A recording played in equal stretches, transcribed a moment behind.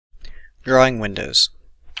Drawing windows.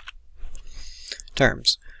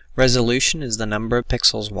 Terms. Resolution is the number of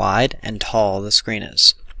pixels wide and tall the screen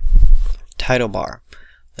is. Title bar.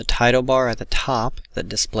 The title bar at the top that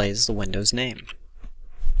displays the window's name.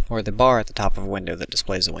 Or the bar at the top of a window that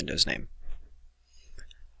displays the window's name.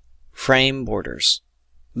 Frame borders.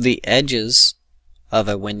 The edges of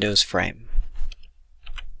a window's frame.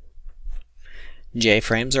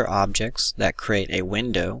 J-frames are objects that create a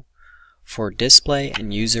window for display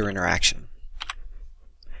and user interaction.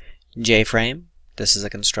 J-frame, this is the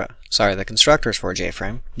constructors for a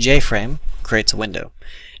J-frame. J-frame creates a window.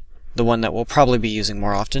 The one that we'll probably be using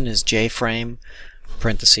more often is J-frame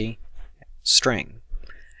parenthesis string.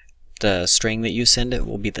 The string that you send it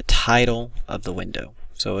will be the title of the window.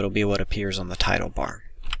 So it'll be what appears on the title bar.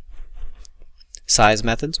 Size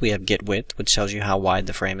methods, we have getWidth, which tells you how wide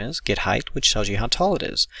the frame is, getHeight, which tells you how tall it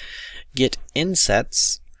is.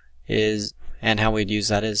 GetInsets is, and how we'd use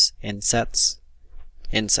that is insets,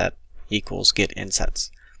 inset equals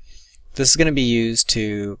getInsets. This is going to be used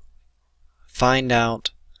to find out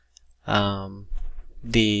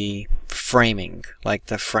the framing, like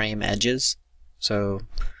the frame edges, so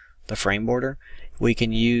the frame border. We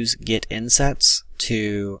can use getInsets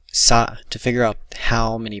to figure out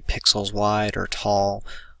how many pixels wide or tall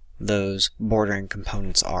those bordering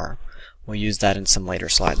components are. We'll use that in some later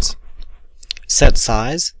slides. Set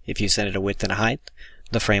size, if you set it a width and a height,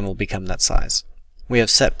 the frame will become that size. We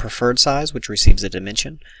have set preferred size, which receives a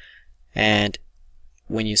dimension, and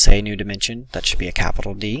when you say new dimension, that should be a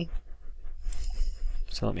capital D.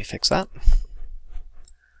 So let me fix that.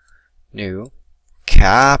 New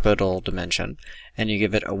capital dimension, and you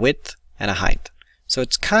give it a width and a height. So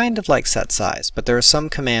it's kind of like set size, but there are some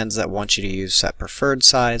commands that want you to use set preferred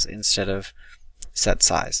size instead of set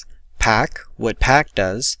size. Pack, what pack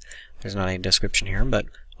does, there's not any description here, but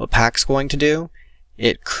what pack's going to do,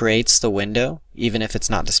 it creates the window, even if it's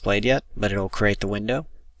not displayed yet, but it'll create the window.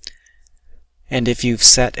 And if you've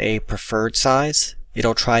set a preferred size,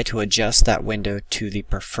 it'll try to adjust that window to the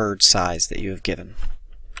preferred size that you have given.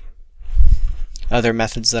 Other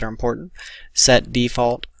methods that are important, set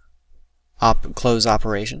default close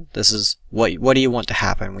operation. This is what do you want to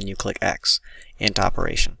happen when you click X, int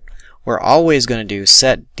operation. We're always going to do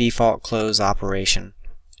set default close operation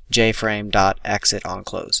jframe.exit on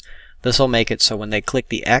close. This will make it so when they click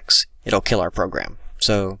the X, it'll kill our program.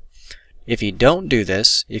 So if you don't do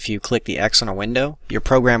this, if you click the X on a window, your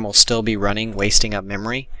program will still be running, wasting up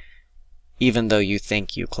memory, even though you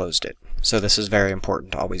think you closed it. So this is very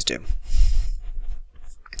important to always do.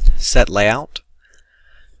 Set layout.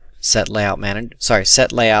 Set layout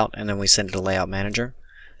and then we send it to layout manager.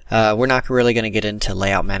 We're not really going to get into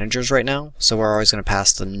layout managers right now, so we're always going to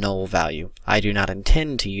pass the null value. I do not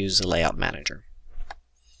intend to use the layout manager.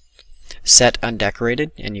 Set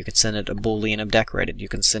undecorated, and you can send it a boolean of decorated. You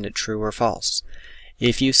can send it true or false.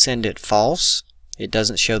 If you send it false, it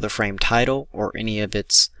doesn't show the frame title or any of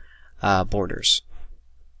its borders.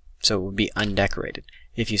 So it would be undecorated.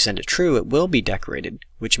 If you send it true, it will be decorated,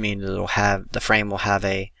 which means the frame will have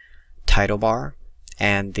a title bar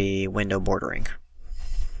and the window bordering.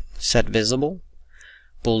 Set visible,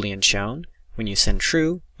 boolean shown. When you send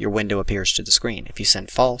true, your window appears to the screen. If you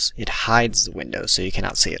send false, it hides the window so you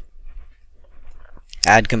cannot see it.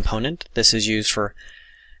 Add component. This is used for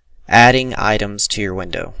adding items to your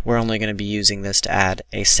window. We're only going to be using this to add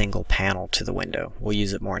a single panel to the window. We'll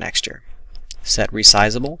use it more next year. Set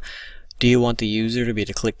resizable. Do you want the user to be able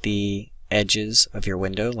to click the edges of your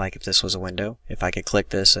window, like if this was a window, if I could click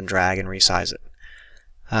this and drag and resize it?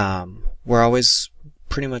 We're always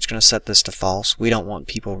pretty much going to set this to false. We don't want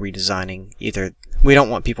people redesigning the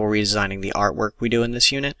artwork we do in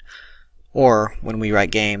this unit, or when we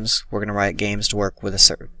write games, we're going to write games to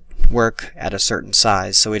work at a certain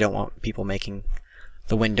size, so we don't want people making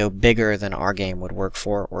the window bigger than our game would work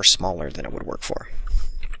for or smaller than it would work for.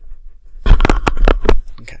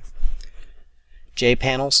 Okay.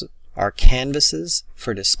 JPanels are canvases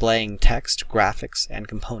for displaying text, graphics, and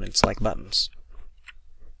components like buttons.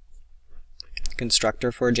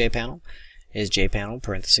 Constructor for a JPanel is JPanel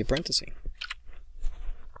parenthesis parenthesis.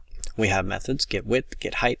 We have methods getWidth,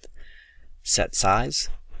 getHeight, set size.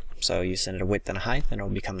 So you send it a width and a height, and it will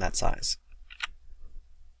become that size.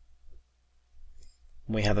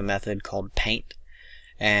 We have a method called paint,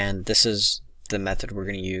 and this is the method we're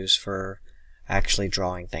going to use for actually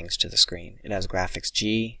drawing things to the screen. It has graphics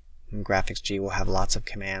G, and graphics G will have lots of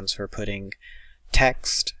commands for putting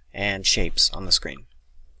text and shapes on the screen.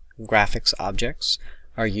 Graphics objects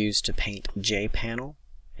are used to paint JPanel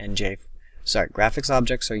and graphics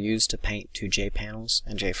objects are used to paint to JPanels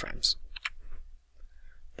and JFrames.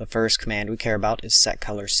 The first command we care about is set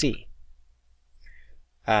color C.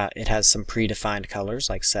 it has some predefined colors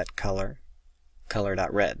like set color,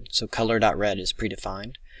 color.red. So color.red is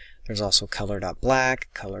predefined. There's also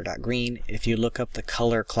color.black, color.green. If you look up the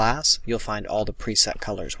color class, you'll find all the preset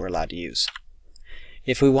colors we're allowed to use.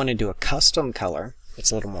 If we want to do a custom color,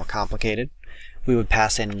 it's a little more complicated. We would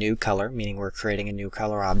pass in new color, meaning we're creating a new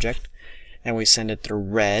color object, and we send it the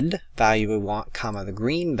red value we want, comma the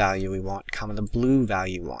green value we want, comma the blue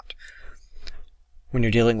value we want. When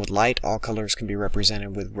you're dealing with light, all colors can be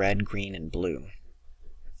represented with red, green, and blue.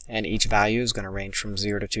 And each value is going to range from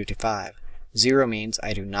 0 to 255. 0 means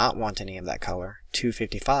I do not want any of that color.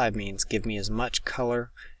 255 means give me as much color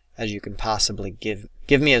as you can possibly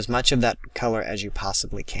give me as much of that color as you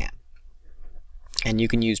possibly can. And you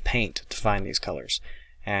can use paint to find these colors.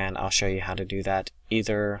 And I'll show you how to do that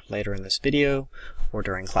either later in this video or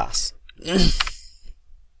during class.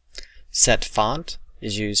 Set font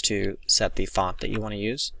is used to set the font that you want to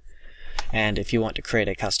use. And if you want to create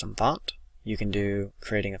a custom font, you can do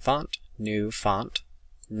creating a font, new font,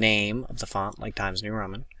 name of the font like Times New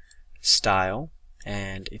Roman, style,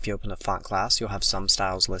 and if you open the font class, you'll have some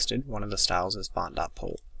styles listed. One of the styles is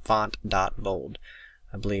font.bold.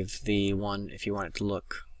 I believe the one, if you want it to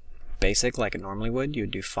look basic like it normally would, you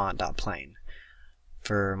would do font.plain.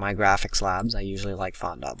 For my graphics labs, I usually like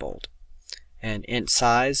font.bold. And int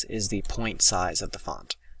size is the point size of the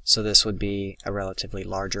font. So this would be a relatively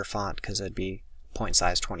larger font because it would be point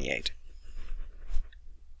size 28.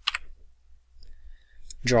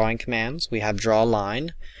 Drawing commands. We have draw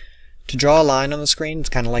line. To draw a line on the screen, it's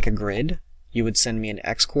kind of like a grid. You would send me an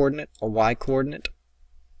x coordinate, a y coordinate.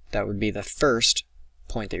 That would be the first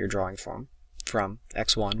point that you're drawing from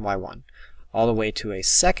x1, y1, all the way to a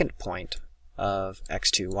second point of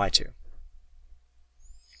x2, y2.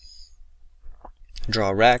 Draw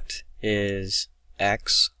rect is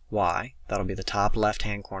x, y. That'll be the top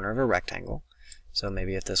left-hand corner of a rectangle. So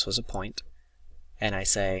maybe if this was a point, and I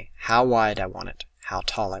say how wide I want it, how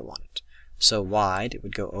tall I want it. So wide, it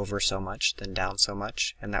would go over so much, then down so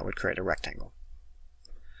much, and that would create a rectangle.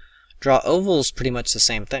 Draw oval is pretty much the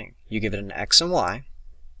same thing. You give it an x and y,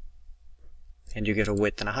 and you give it a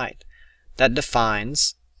width and a height. That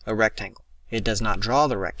defines a rectangle. It does not draw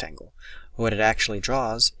the rectangle. What it actually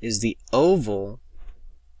draws is the oval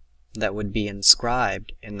that would be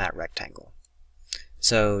inscribed in that rectangle.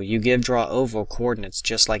 So you give draw oval coordinates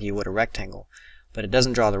just like you would a rectangle, but it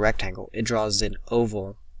doesn't draw the rectangle. It draws an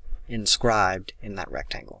oval inscribed in that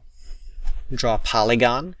rectangle. Draw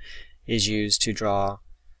polygon is used to draw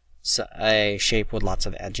a shape with lots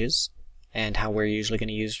of edges, and how we're usually going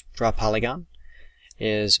to use draw polygon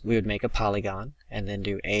is we would make a polygon and then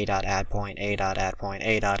do a.add point, a.add point,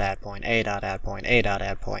 a.add point, a.add point,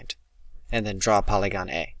 a.add point, and then draw polygon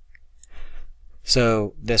A.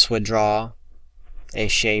 So this would draw a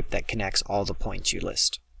shape that connects all the points you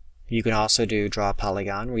list. You can also do draw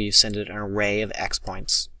polygon where you send it an array of x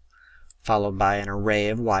points followed by an array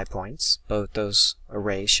of y points. Both those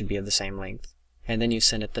arrays should be of the same length. And then you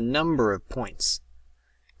send it the number of points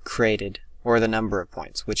created, or the number of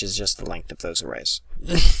points, which is just the length of those arrays.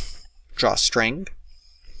 Draw string.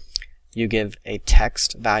 You give a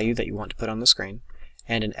text value that you want to put on the screen,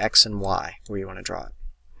 and an x and y where you want to draw it.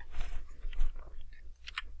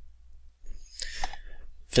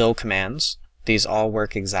 Fill commands. These all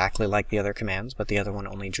work exactly like the other commands, but the other one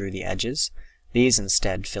only drew the edges. These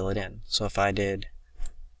instead fill it in. So if I did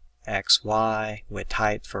x, y, width,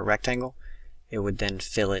 height for a rectangle, it would then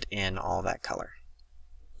fill it in all that color.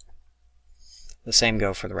 The same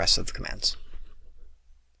go for the rest of the commands.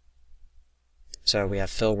 So we have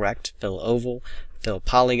fill rect, fill oval, fill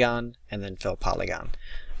polygon, and then fill polygon.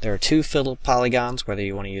 There are two fill polygons, whether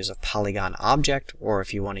you want to use a polygon object or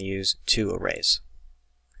if you want to use two arrays.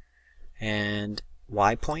 And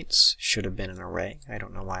y points should have been an array. I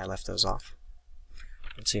don't know why I left those off.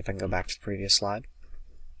 Let's see if I can go back to the previous slide.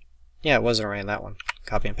 Yeah, it was an array in that one.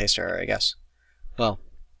 Copy and paste error, I guess. Well,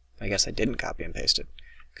 I guess I didn't copy and paste it,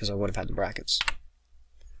 because I would have had the brackets.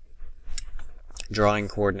 Drawing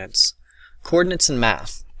coordinates. Coordinates in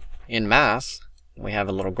math. In math, we have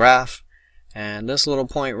a little graph, and this little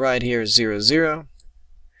point right here is 0, 0.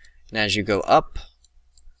 And as you go up,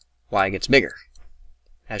 y gets bigger.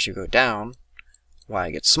 As you go down,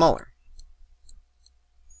 y gets smaller.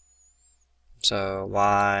 So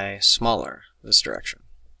y smaller, this direction.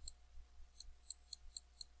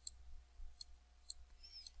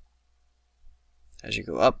 As you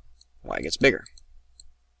go up, y gets bigger.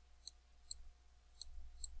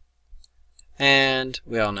 And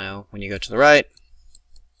we all know when you go to the right,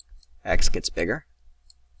 x gets bigger.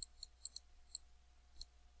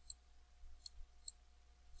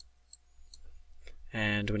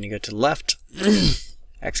 And when you go to the left,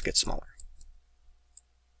 X gets smaller.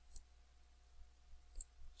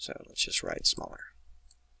 So let's just write smaller.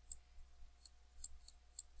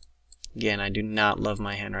 Again, I do not love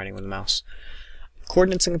my handwriting with the mouse.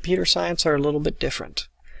 Coordinates in computer science are a little bit different.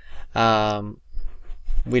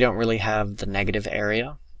 We don't really have the negative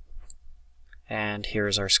area. And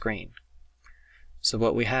here's our screen. So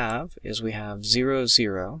what we have is we have 0,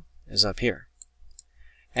 0 is up here.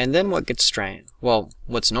 And then what gets strange, well,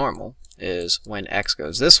 what's normal is when X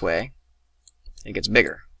goes this way, it gets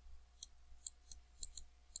bigger.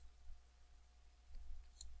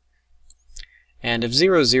 And if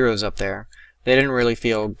 0, 0 is up there, they didn't really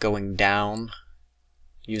feel going down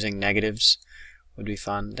using negatives would be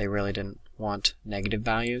fun. They really didn't want negative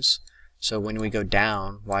values. So when we go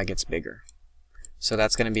down, y gets bigger. So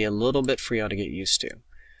that's going to be a little bit for y'all to get used to.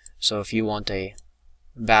 So if you want a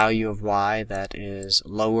value of y that is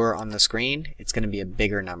lower on the screen, it's going to be a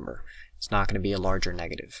bigger number. It's not going to be a larger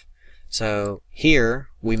negative. So here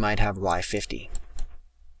we might have y 50,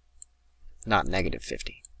 not negative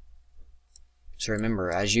 50. So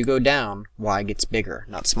remember, as you go down, y gets bigger,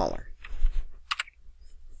 not smaller.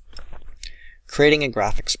 Creating a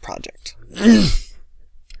graphics project.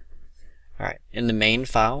 Alright, in the main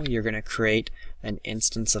file, you're going to create an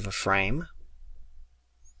instance of a frame.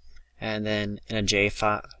 And then in a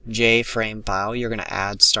JFrame file, you're going to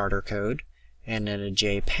add starter code. And in a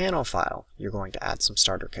JPanel file, you're going to add some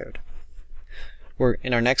starter code.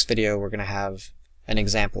 In our next video, we're going to have an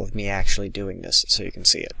example of me actually doing this so you can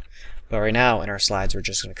see it. But right now, in our slides, we're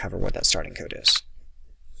just going to cover what that starting code is.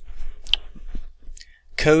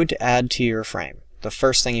 Code to add to your frame. The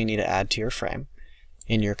first thing you need to add to your frame,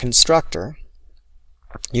 in your constructor,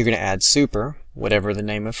 you're going to add super, whatever the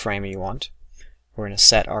name of frame you want. We're going to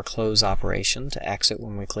set our close operation to exit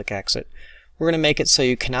when we click exit. We're going to make it so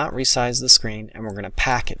you cannot resize the screen, and we're going to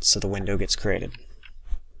pack it so the window gets created.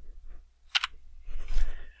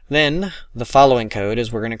 Then, the following code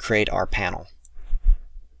is we're going to create our panel.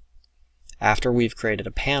 After we've created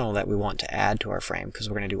a panel that we want to add to our frame, because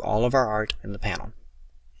we're going to do all of our art in the panel.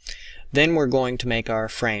 Then we're going to make our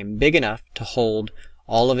frame big enough to hold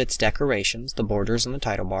all of its decorations, the borders and the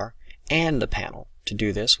title bar, and the panel. To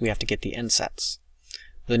do this, we have to get the insets.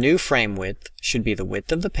 The new frame width should be the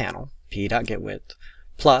width of the panel, p.getWidth,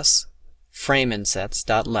 plus frame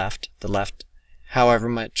insets.left, the left, however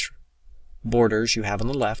much borders you have on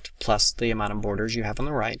the left, plus the amount of borders you have on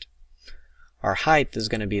the right. Our height is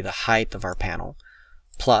going to be the height of our panel,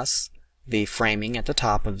 plus the framing at the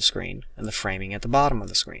top of the screen and the framing at the bottom of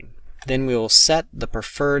the screen. Then we will set the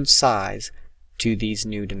preferred size to these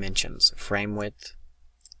new dimensions, frame width,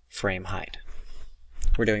 frame height.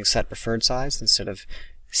 We're doing set preferred size instead of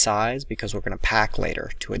size because we're going to pack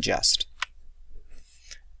later to adjust.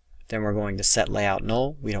 Then we're going to set layout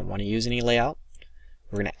null. We don't want to use any layout.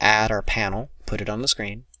 We're going to add our panel, put it on the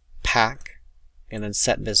screen, pack, and then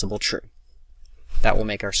set visible true. That will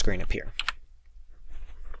make our screen appear.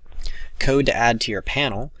 Code to add to your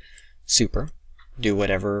panel, super, do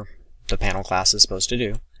whatever the panel class is supposed to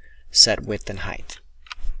do, set width and height.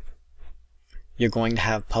 You're going to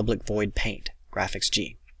have public void paint, graphics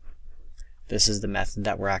G. This is the method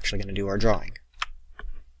that we're actually going to do our drawing.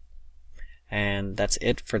 And that's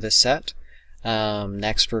it for this set.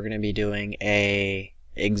 Next we're going to be doing an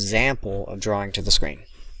example of drawing to the screen.